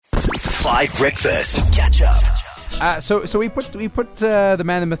5 Breakfast. Catch up. So we put the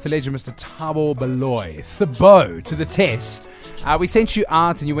man, the myth, the legend, Mr. Thabo Thabo to the test. We sent you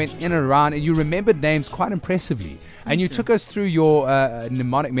out and you went in and around and you remembered names quite impressively. And you took us through your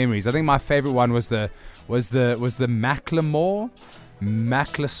mnemonic memories. I think my favorite one was the Macklemore,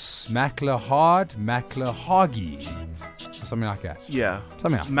 Macklehard, Macklehagi, or something like that. Yeah.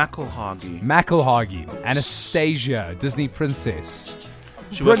 Something like Macklehagi. Anastasia, Disney princess.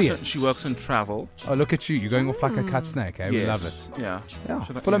 She Brilliant. She works in travel. Oh, look at you. You're going off like a cut snake, eh? We Yes. love it. Yeah. Yeah,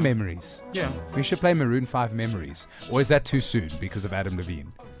 So that- full of yeah. memories. Yeah. We should play Maroon 5 Memories. Or is that too soon because of Adam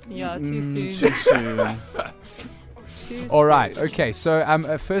Levine? Yeah, too soon. Too soon. Too All right. soon. Okay.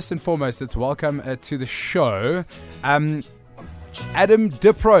 So, first and foremost, let's welcome to the show, Adam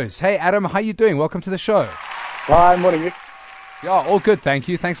Diprose. Hey, Adam, how you doing? Welcome to the show. Hi, morning. Nick. Yeah, all good. Thank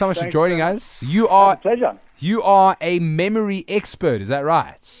you. Thanks so much for Thanks, joining man. us. You are Pleasure. a memory expert. Is that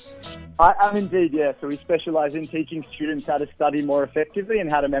right? I am indeed, yeah. So we specialise in teaching students how to study more effectively and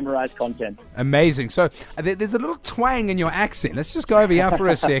how to memorise content. Amazing. So there's a little twang in your accent. Let's just go over here for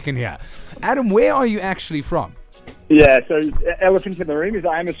a second here. Adam, where are you actually from? Yeah, so elephant in the room is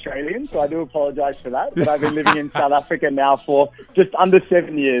I am Australian, so I do apologise for that. But I've been living in South Africa now for just under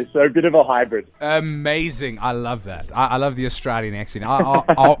 7 years, so a bit of a hybrid. Amazing. I love that. I love the Australian accent.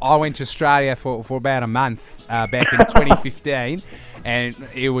 I went to Australia for about a month back in 2015. And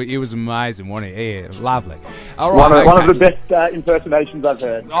it was amazing, wasn't it? Yeah, lovely. All right, One of the best impersonations I've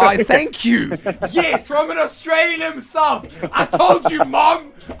heard. Oh, thank you. Yes, from an Australian himself. I told you,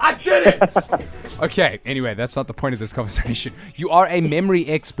 Mom. I did it. Okay. Anyway, that's not the point of this conversation. You are a memory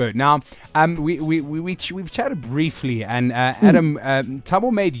expert. Now, we've chatted briefly, and Adam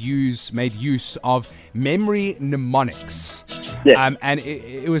Thabo made use of memory mnemonics. Yes. And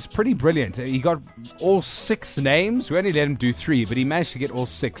it was pretty brilliant. He got all 6 names. We only let him do 3, but he managed to get all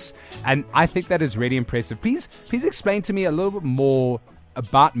 6. And I think that is really impressive. Please explain to me a little bit more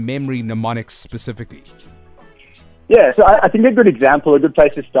about memory mnemonics specifically. Yeah, so I think a good example, a good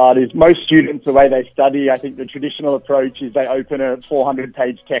place to start is most students, the way they study, I think the traditional approach is they open a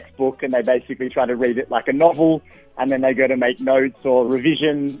 400-page textbook and they basically try to read it like a novel, and then they go to make notes or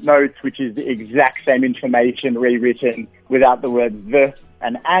revision notes, which is the exact same information rewritten without the words the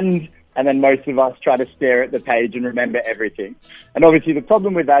and then most of us try to stare at the page and remember everything. And obviously the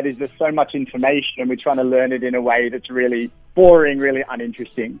problem with that is there's so much information and we're trying to learn it in a way that's really boring, really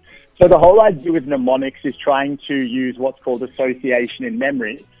uninteresting. So the whole idea with mnemonics is trying to use what's called association in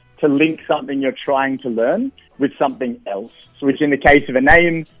memory to link something you're trying to learn with something else. So which in the case of a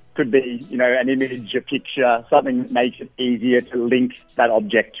name could be, an image, a picture, something that makes it easier to link that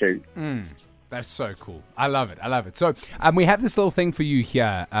object to. That's so cool. I love it. So we have this little thing for you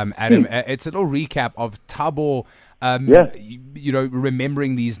here, Adam. It's a little recap of Thabo,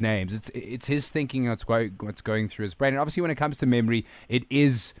 remembering these names. It's his thinking, what's going through his brain. And obviously when it comes to memory, it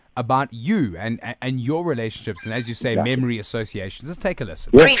is about you and your relationships. And as you say, memory associations. Let's take a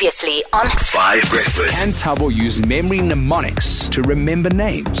listen. Previously on 5 Breakfast. Can Thabo use memory mnemonics to remember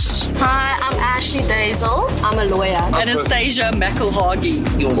names? Hi, I'm Ashley Dazel. I'm a lawyer. Anastasia Macklehagi.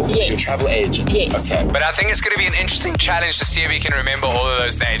 Your travel agent. Yes. Okay. But I think it's going to be an interesting challenge to see if he can remember all of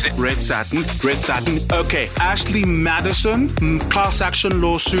those names. Red satin. Okay. Ashley Madison, class action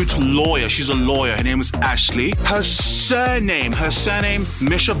lawsuit lawyer. She's a lawyer. Her name is Ashley. Her surname,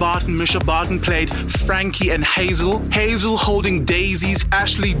 Misha Barton played Frankie and Hazel. Hazel holding daisies.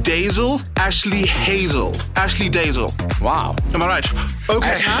 Ashley Dazel. Wow. Am I right? Okay.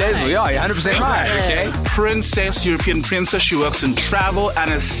 Ashley Dazel, yeah, you're 100% right. Okay. Princess, European princess. She works in travel.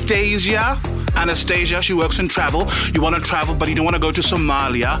 Anastasia, she works in travel. You want to travel, but you don't want to go to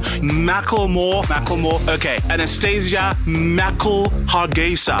Somalia. Macklemore. Okay. Anastasia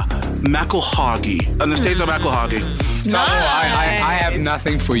Macklehagi. Anastasia Macklehagi. Thabo, I have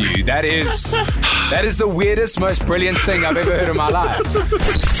nothing for you. That is the weirdest, most brilliant thing I've ever heard in my life.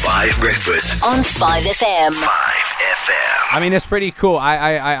 5 Breakfast On 5FM. 5FM. I mean, it's pretty cool.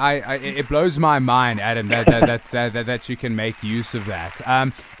 It blows my mind, Adam, that you can make use of that.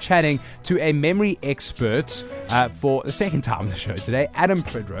 Chatting to a memory expert for the second time on the show today, Adam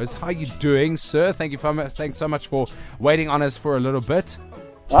Diprose. How are you doing, sir? Thanks so much for waiting on us for a little bit.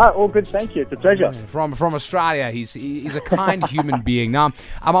 All good, thank you. It's a pleasure. From Australia, he's a kind human being. Now,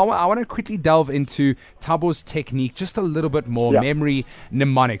 I want to quickly delve into Thabo's technique just a little bit more. Memory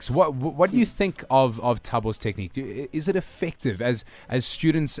mnemonics. What do you think of Thabo's technique? Is it effective as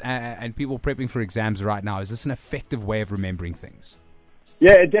students and people prepping for exams right now? Is this an effective way of remembering things?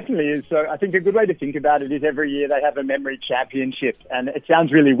 Yeah, it definitely is. So I think a good way to think about it is every year they have a memory championship. And it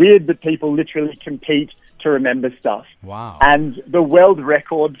sounds really weird, but people literally compete to remember stuff. Wow. And the world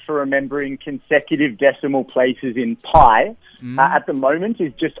record for remembering consecutive decimal places in pi at the moment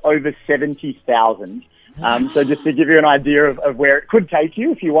is just over 70,000. So just to give you an idea of where it could take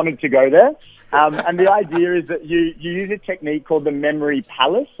you if you wanted to go there. And the idea is that you use a technique called the memory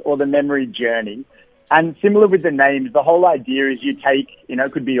palace or the memory journey. And similar with the names, the whole idea is you take,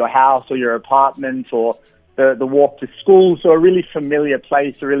 it could be your house or your apartment or the walk to school, so a really familiar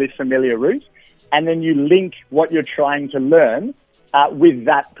place, a really familiar route, and then you link what you're trying to learn with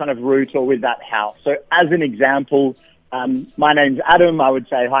that kind of route or with that house. So as an example, my name's Adam, I would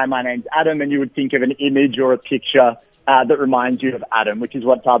say, hi, my name's Adam, and you would think of an image or a picture that reminds you of Adam, which is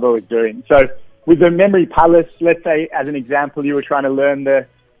what Tabo is doing. So with the memory palace, let's say, as an example, you were trying to learn the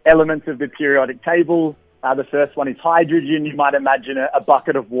elements of the periodic table. The first one is hydrogen. You might imagine a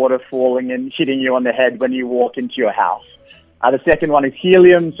bucket of water falling and hitting you on the head when you walk into your house. The second one is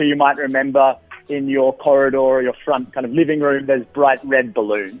helium. So you might remember in your corridor or your front kind of living room, there's bright red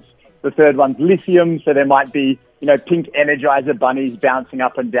balloons. The third one's lithium. So there might be, pink Energizer bunnies bouncing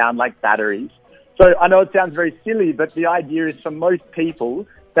up and down like batteries. So I know it sounds very silly, but the idea is for most people,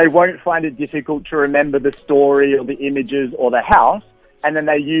 they won't find it difficult to remember the story or the images or the house. And then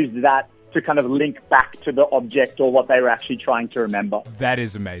they use that to kind of link back to the object or what they were actually trying to remember. That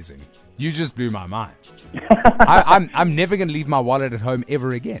is amazing. You just blew my mind. I'm never going to leave my wallet at home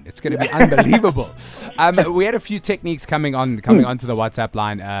ever again. It's going to be unbelievable. We had a few techniques coming onto the WhatsApp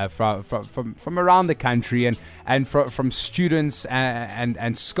line from around the country and from students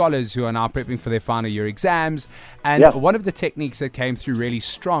and scholars who are now prepping for their final year exams. And one of the techniques that came through really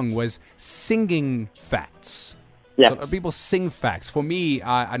strong was singing facts. Yeah. So people sing facts. For me,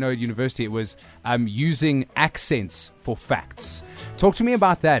 I know at university it was using accents for facts. Talk to me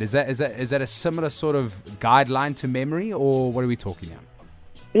about that. Is that a similar sort of guideline to memory, or what are we talking about?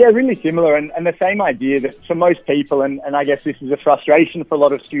 Yeah, really similar, and the same idea that for most people, and I guess this is a frustration for a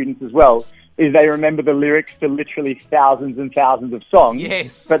lot of students as well, is they remember the lyrics to literally thousands and thousands of songs,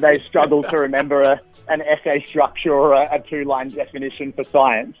 yes, but they struggle to remember an essay structure or a two-line definition for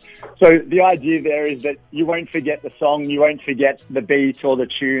science. So the idea there is that you won't forget the song, you won't forget the beat or the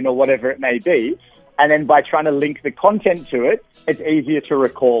tune or whatever it may be, and then by trying to link the content to it, it's easier to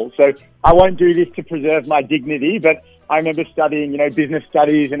recall. So I won't do this to preserve my dignity, but I remember studying, business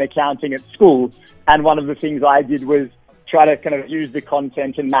studies and accounting at school, and one of the things I did was try to kind of use the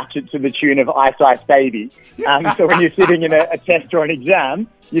content and match it to the tune of Ice Ice Baby. So when you're sitting in a test or an exam,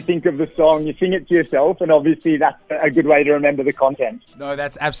 you think of the song, you sing it to yourself, and obviously that's a good way to remember the content. No,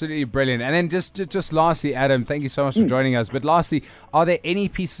 that's absolutely brilliant. And then just lastly, Adam, thank you so much for joining us. But lastly, are there any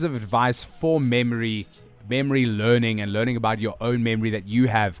pieces of advice for memory learning and learning about your own memory that you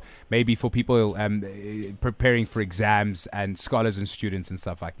have, maybe for people preparing for exams and scholars and students and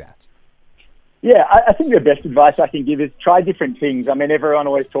stuff like that? Yeah, I think the best advice I can give is try different things. I mean, everyone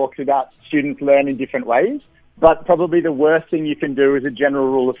always talks about students learn in different ways, but probably the worst thing you can do as a general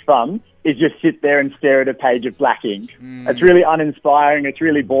rule of thumb is just sit there and stare at a page of black ink. It's really uninspiring, it's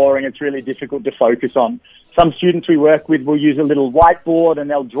really boring, it's really difficult to focus on. Some students we work with will use a little whiteboard and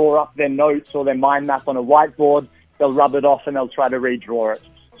they'll draw up their notes or their mind map on a whiteboard, they'll rub it off and they'll try to redraw it.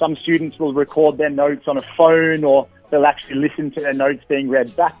 Some students will record their notes on a phone, or they'll actually listen to their notes being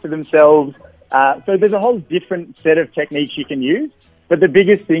read back to themselves. So there's a whole different set of techniques you can use, but the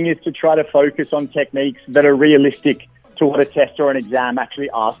biggest thing is to try to focus on techniques that are realistic to what a test or an exam actually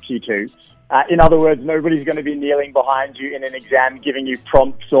asks you to. In other words, nobody's going to be kneeling behind you in an exam giving you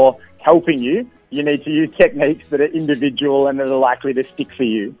prompts or helping you. You need to use techniques that are individual and that are likely to stick for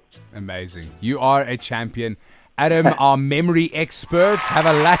you. Amazing. You are a champion. Adam, our memory expert. Have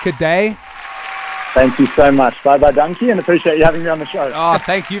a lacquer day. Thank you so much. Bye-bye, Donkey, and appreciate you having me on the show. Oh,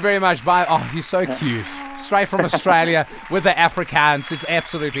 thank you very much. Bye. Oh, you're so cute. Straight from Australia with the Afrikaans. It's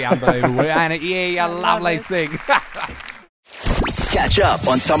absolutely unbelievable. And yeah, a lovely thing. Catch up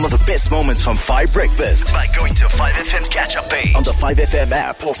on some of the best moments from 5 Breakfast by going to 5FM's catch-up page on the 5FM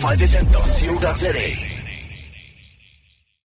app or 5FM.co.za.